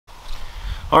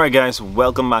Alright guys,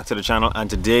 welcome back to the channel, and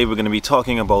today we're going to be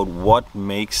talking about what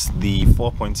makes the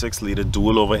 4.6 liter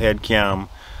dual overhead cam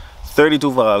 32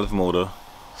 valve motor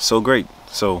so great.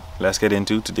 So let's get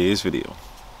into today's video.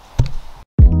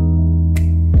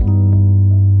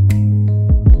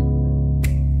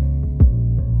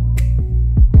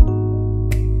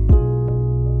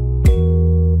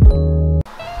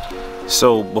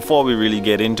 So before we really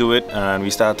get into it and we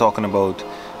start talking about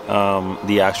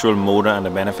the actual motor and the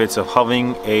benefits of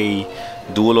having a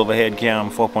dual overhead cam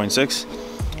 4.6,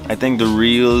 I think the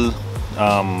real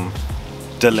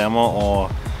dilemma or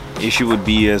issue would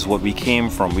be is what we came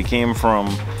from. We came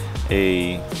from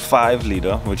a 5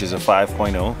 liter, which is a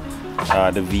 5.0,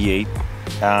 the V8,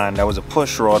 and that was a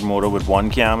push rod motor with one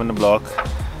cam in the block,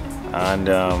 and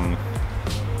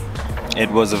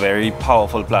it was a very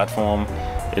powerful platform.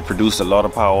 It produced a lot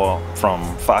of power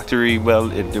from factory.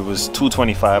 Well, it was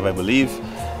 225, I believe,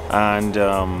 and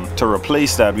to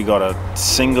replace that we got a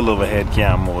single overhead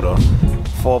cam motor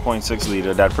 4.6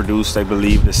 liter that produced, I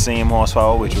believe, the same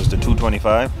horsepower, which was the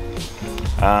 225,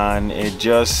 and it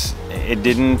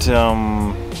didn't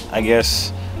I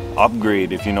guess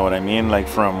upgrade, if you know what I mean, like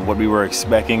from what we were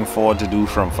expecting Ford to do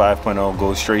from 5.0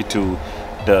 go straight to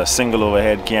the single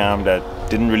overhead cam that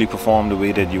didn't really perform the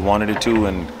way that you wanted it to,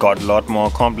 and got a lot more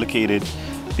complicated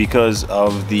because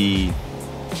of the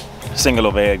single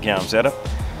overhead cam setup.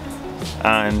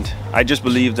 And I just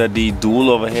believe that the dual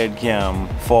overhead cam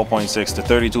 4.6, the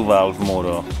 32 valve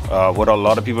motor, what a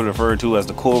lot of people refer to as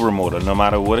the Cobra motor, no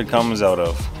matter what it comes out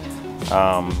of,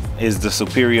 is the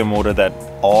superior motor that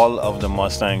all of the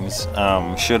Mustangs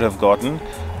should have gotten,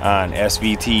 and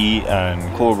SVT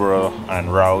and Cobra and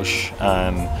Roush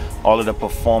and all of the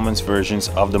performance versions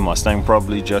of the Mustang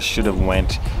probably just should have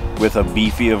went with a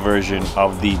beefier version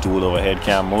of the dual overhead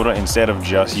cam motor instead of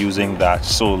just using that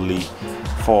solely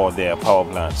for their power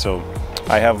plant. So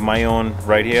I have my own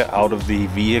right here out of the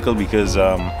vehicle because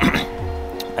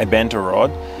I bent a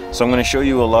rod. So I'm going to show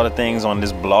you a lot of things on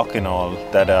this block and all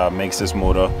that makes this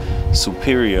motor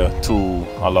superior to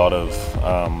a lot of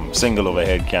single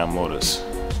overhead cam motors.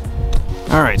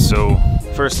 Alright, so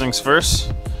first things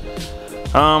first,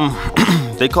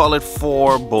 they call it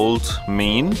 4-bolt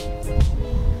main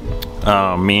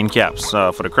caps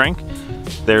for the crank.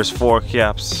 There's 5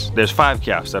 caps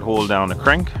that hold down the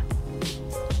crank,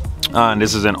 and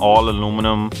this is an all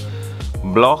aluminum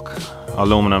block,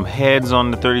 aluminum heads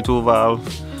on the 32 valve,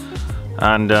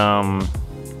 and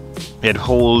it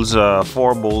holds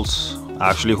 4 bolts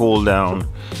actually hold down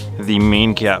the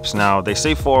main caps. Now they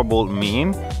say 4-bolt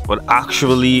main, but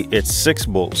actually it's 6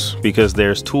 bolts because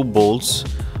there's 2 bolts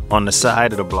on the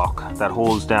side of the block that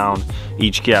holds down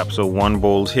each cap. So 1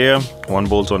 bolt here, 1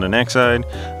 bolt on the next side,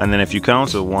 and then if you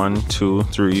count, so 1, 2,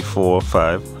 3, 4,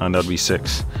 5, and that'll be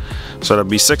 6. So that'll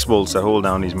be 6 bolts that hold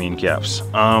down these main caps.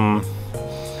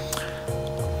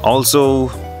 Also,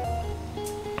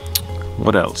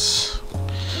 what else?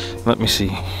 Let me see.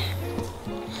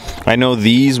 I know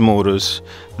these motors,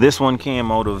 this one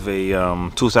came out of a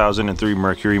 2003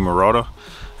 Mercury Marauder,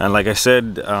 and like I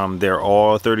said, they're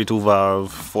all 32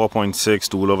 valve 4.6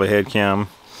 dual overhead cam,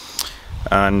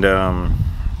 and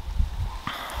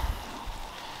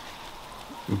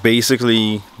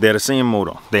basically they're the same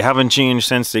motor. They haven't changed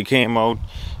since they came out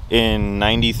in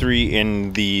 '93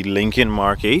 in the Lincoln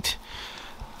Mark 8.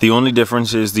 The only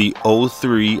difference is the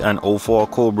 03 and 04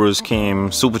 Cobras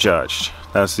came supercharged.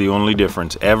 That's the only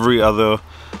difference. Every other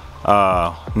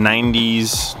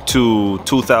 90s to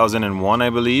 2001, I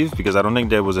believe, because I don't think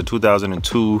there was a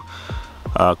 2002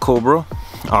 Cobra,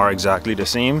 are exactly the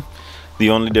same.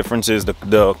 The only difference is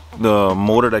the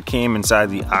motor that came inside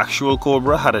the actual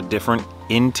Cobra had a different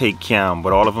intake cam,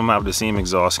 but all of them have the same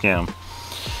exhaust cam.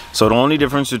 So the only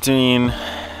difference between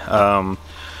a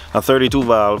 32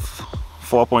 valve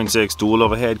 4.6 dual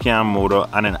overhead cam motor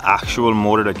and an actual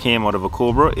motor that came out of a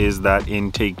Cobra is that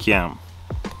intake cam.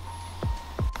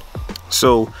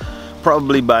 So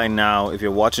probably by now, if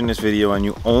you're watching this video and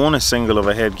you own a single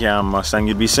overhead cam Mustang,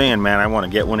 you'd be saying, man, I want to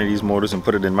get one of these motors and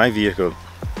put it in my vehicle,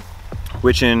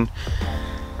 which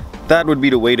that would be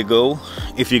the way to go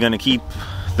if you're going to keep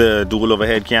the dual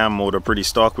overhead cam motor pretty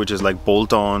stock, which is like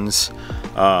bolt-ons,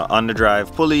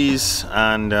 underdrive pulleys,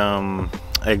 and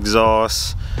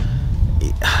exhaust.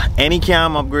 Any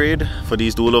cam upgrade for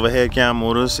these dual overhead cam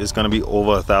motors is going to be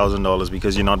over $1,000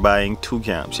 because you're not buying 2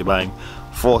 cams, you're buying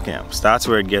 4 cams. That's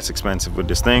where it gets expensive with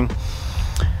this thing.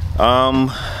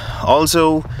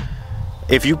 Also,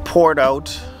 if you poured out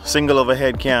single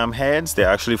overhead cam heads, they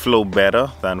actually flow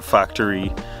better than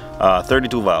factory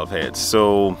 32 valve heads.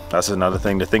 So that's another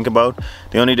thing to think about.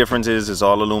 The only difference is it's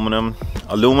all aluminum.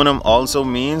 Aluminum also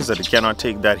means that it cannot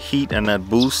take that heat and that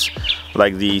boost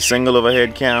like the single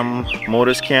overhead cam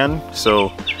motors can.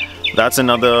 So that's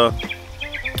another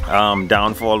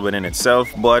downfall within itself.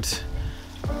 But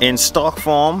in stock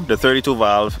form, the 32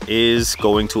 valve is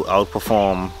going to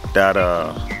outperform that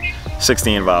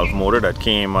 16 valve motor that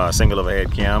came single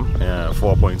overhead cam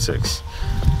 4.6.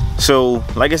 So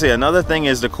like I say, another thing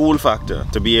is the cool factor,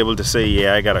 to be able to say,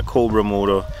 yeah, I got a Cobra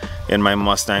motor in my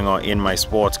Mustang or in my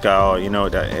sports car. You know,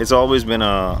 it's always been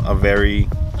a very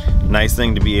nice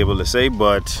thing to be able to say.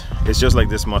 But it's just like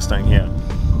this Mustang here.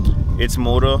 Its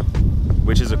motor,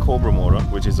 which is a Cobra motor,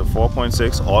 which is a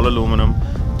 4.6 all aluminum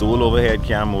dual overhead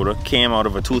cam motor, came out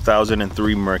of a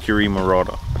 2003 Mercury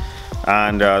Marauder.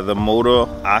 And the motor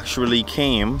actually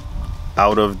came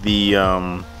out of the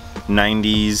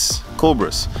 90s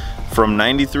Cobras. From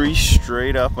 93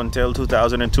 straight up until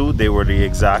 2002, they were the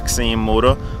exact same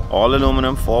motor, all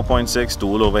aluminum 4.6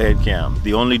 dual overhead cam.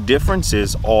 The only difference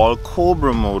is all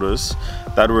Cobra motors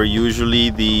that were usually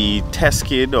the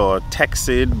Teskid or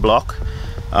Texid block,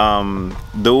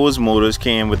 those motors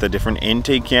came with a different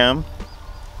intake cam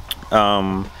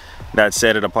that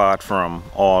set it apart from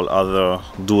all other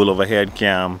dual overhead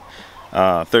cam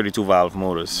 32 valve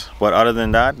motors. But other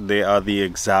than that, they are the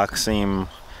exact same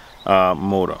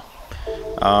motor.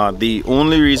 The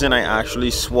only reason I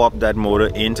actually swapped that motor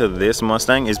into this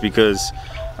Mustang is because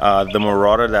the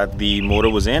Marauder that the motor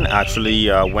was in actually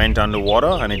went underwater,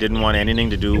 and I didn't want anything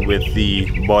to do with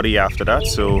the body after that.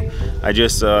 So I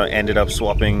just ended up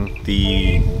swapping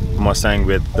the Mustang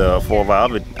with the 4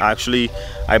 valve.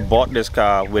 I bought this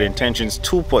car with intentions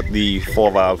to put the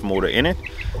 4 valve motor in it.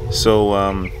 So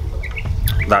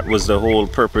that was the whole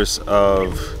purpose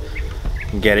of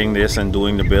getting this and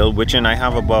doing the build, which I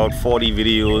have about 40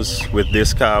 videos with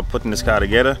this car, putting this car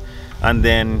together, and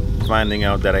then finding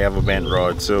out that I have a bent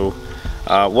rod. So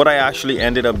what I actually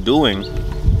ended up doing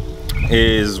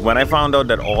is, when I found out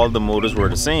that all the motors were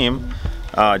the same,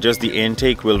 just the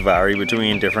intake will vary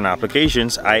between different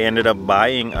applications, I ended up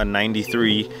buying a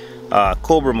 93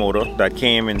 Cobra motor that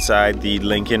came inside the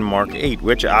Lincoln Mark 8,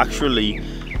 which actually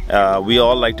we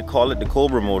all like to call it the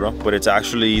Cobra motor, but it's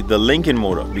actually the Lincoln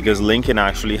motor, because Lincoln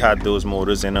actually had those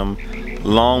motors in them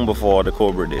long before the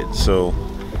Cobra did. So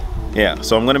yeah,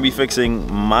 so I'm going to be fixing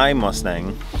my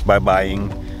Mustang by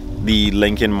buying the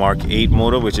Lincoln Mark 8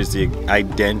 motor, which is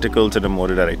identical to the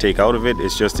motor that I take out of it.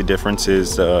 It's just the difference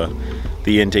is the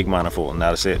intake manifold, and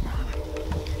that's it.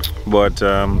 But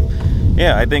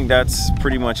yeah, I think that's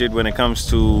pretty much it when it comes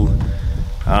to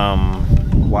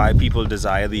why people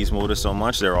desire these motors so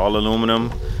much. They're all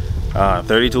aluminum,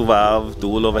 32 valve,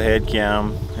 dual overhead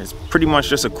cam. It's pretty much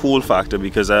just a cool factor,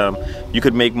 because you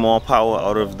could make more power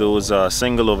out of those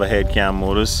single overhead cam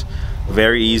motors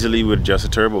very easily with just a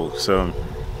turbo. So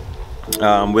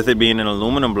with it being an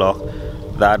aluminum block,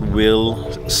 that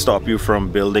will stop you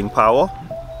from building power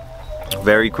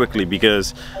very quickly,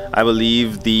 because I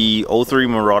believe the 03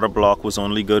 Marauder block was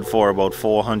only good for about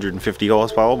 450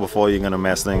 horsepower before you're gonna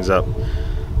mess things up.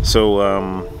 So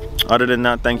other than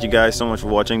that, thank you guys so much for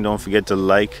watching. Don't forget to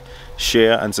like,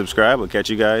 share, and subscribe. I'll catch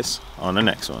you guys on the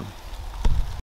next one.